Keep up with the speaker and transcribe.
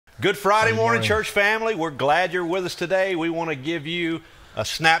Good Friday morning, church family. We're glad you're with us today. We want to give you a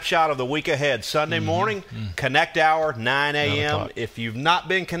snapshot of the week ahead. Sunday morning, Connect Hour, 9 a.m. If you've not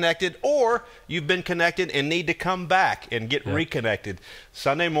been connected or you've been connected and need to come back and get reconnected,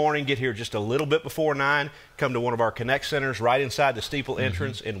 Sunday morning, get here just a little bit before 9. Come to one of our Connect centers right inside the steeple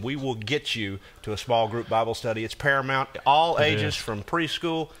entrance, and we will get you to a small group Bible study. It's paramount, all ages from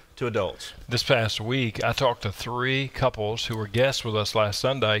preschool to adults. This past week, I talked to 3 couples who were guests with us last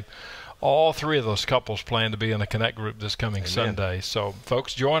Sunday. All 3 of those couples plan to be in a Connect group this coming Sunday. So,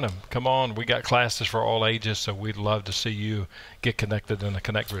 folks, join them. Come on. We got classes for all ages, so we'd love to see you get connected in a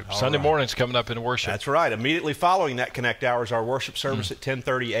Connect group. Sunday morning's coming up in worship. That's right. Immediately following that Connect Hour is our worship service at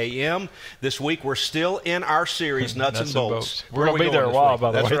 10:30 a.m. This week, we're still in our series, Nuts and Bolts. We're going to be there a while,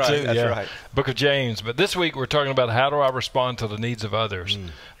 by the way, too. That's right. Book of James. But this week, we're talking about how do I respond to the needs of others.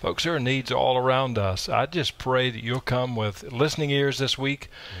 Folks, there are needs all around us. I just pray that you'll come with listening ears this week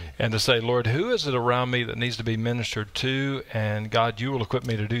and to say, Lord, who is it around me that needs to be ministered to? And God, you will equip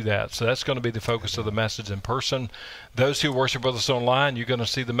me to do that. So that's going to be the focus of the message in person. Those who worship with us online, you're going to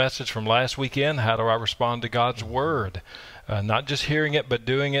see the message from last weekend. How do I respond to God's Word? Not just hearing it, but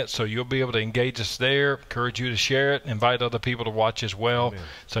doing it. So you'll be able to engage us there, encourage you to share it, invite other people to watch as well. Amen.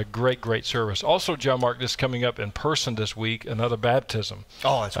 It's a great, great service. Also, John Mark, this coming up in person this week, another baptism.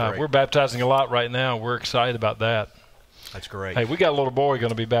 Oh, that's great. We're baptizing a lot right now. We're excited about that. That's great. Hey, we got a little boy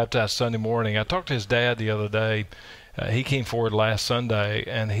going to be baptized Sunday morning. I talked to his dad the other day. He came forward last Sunday,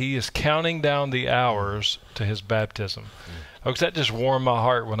 and he is counting down the hours to his baptism. Folks, that just warmed my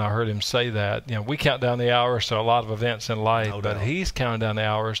heart when I heard him say that. You know, we count down the hours to a lot of events in life, but he's counting down the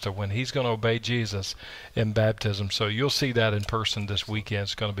hours to when he's going to obey Jesus in baptism. So you'll see that in person this weekend.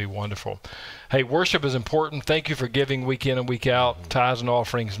 It's going to be wonderful. Hey, worship is important. Thank you for giving week in and week out. Tithes and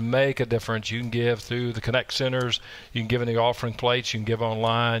offerings make a difference. You can give through the Connect Centers. You can give in the offering plates. You can give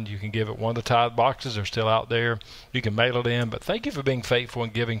online. You can give at one of the tithe boxes. They're still out there. You can mail it in. But thank you for being faithful in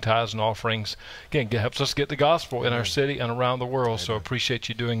giving tithes and offerings. Again, it helps us get the gospel in our city and around the world. So appreciate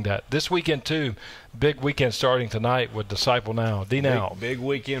you doing that. This weekend, too, big weekend starting tonight with Disciple Now. D-Now. Big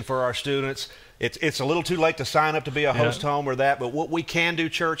weekend for our students. It's a little too late to sign up to be a host home or that, but what we can do,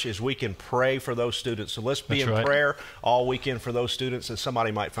 church, is we can pray for those students. So let's be in prayer all weekend for those students, that somebody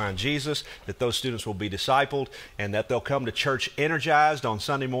might find Jesus, that those students will be discipled, and that they'll come to church energized on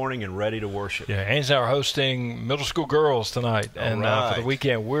Sunday morning and ready to worship. Yeah, Angie and I are hosting middle school girls tonight, and for the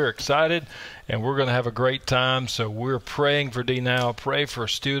weekend we're excited, and we're going to have a great time. So we're praying for D-Now, pray for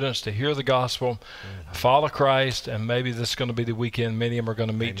students to hear the gospel, follow Christ, and maybe this is going to be the weekend many of them are going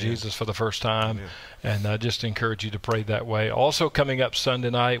to meet Jesus for the first time. And I just encourage you to pray that way. Also coming up Sunday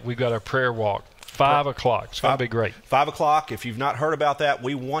night, we've got our prayer walk. 5 o'clock. It's going to be great. 5 o'clock. If you've not heard about that,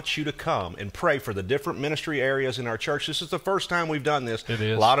 we want you to come and pray for the different ministry areas in our church. This is the first time we've done this. It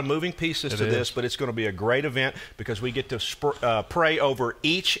is. A lot of moving pieces to this, but it's going to be a great event because we get to pray over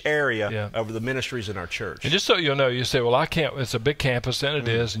each area of the ministries in our church. And just so you know, you say, well, I can't, it's a big campus, and it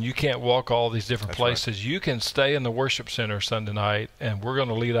is, and you can't walk all these different places. You can stay in the worship center Sunday night, and we're going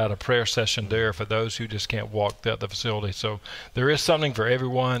to lead out a prayer session there for those who just can't walk the facility. So there is something for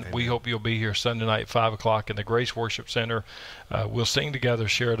everyone. We hope you'll be here Sunday night, 5 o'clock in the Grace Worship Center. We'll sing together,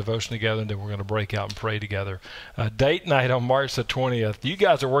 share a devotion together, and then we're going to break out and pray together. Date night on March the 20th. You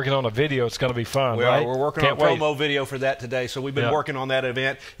guys are working on a video. It's going to be fun, right? We're working on a promo video for that today. So we've been working on that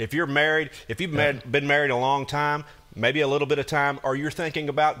event. If you're married, if you've been married a long time, maybe a little bit of time, or you're thinking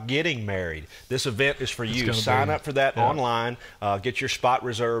about getting married, this event is for you. Sign up for that online. Get your spot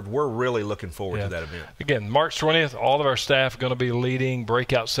reserved. We're really looking forward to that event. Again, March 20th, all of our staff are going to be leading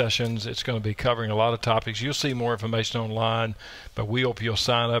breakout sessions. It's going to be covering a lot of topics. You'll see more information online, but we hope you'll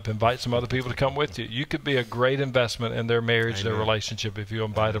sign up, invite some other people to come with you. You could be a great investment in their marriage, their relationship, if you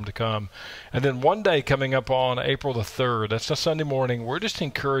invite them to come. And then one day coming up on April the 3rd, that's a Sunday morning, we're just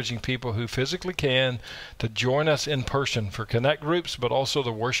encouraging people who physically can to join us in person for Connect groups, but also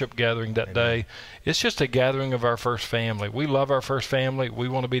the worship gathering that day. It's just a gathering of our first family. We love our first family. We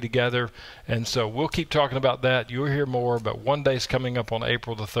want to be together, and so we'll keep talking about that. You'll hear more, but one day's coming up on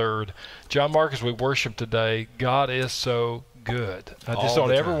April the 3rd. John Marcus, we worship today. God is so good. I just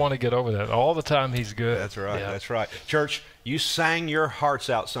don't ever want to get over that. All the time he's good. That's right. That's right. Church, you sang your hearts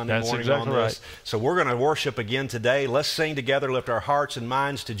out Sunday morning on this. So we're going to worship again today. Let's sing together, lift our hearts and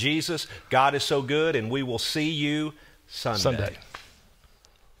minds to Jesus. God is so good, and we will see you Sunday.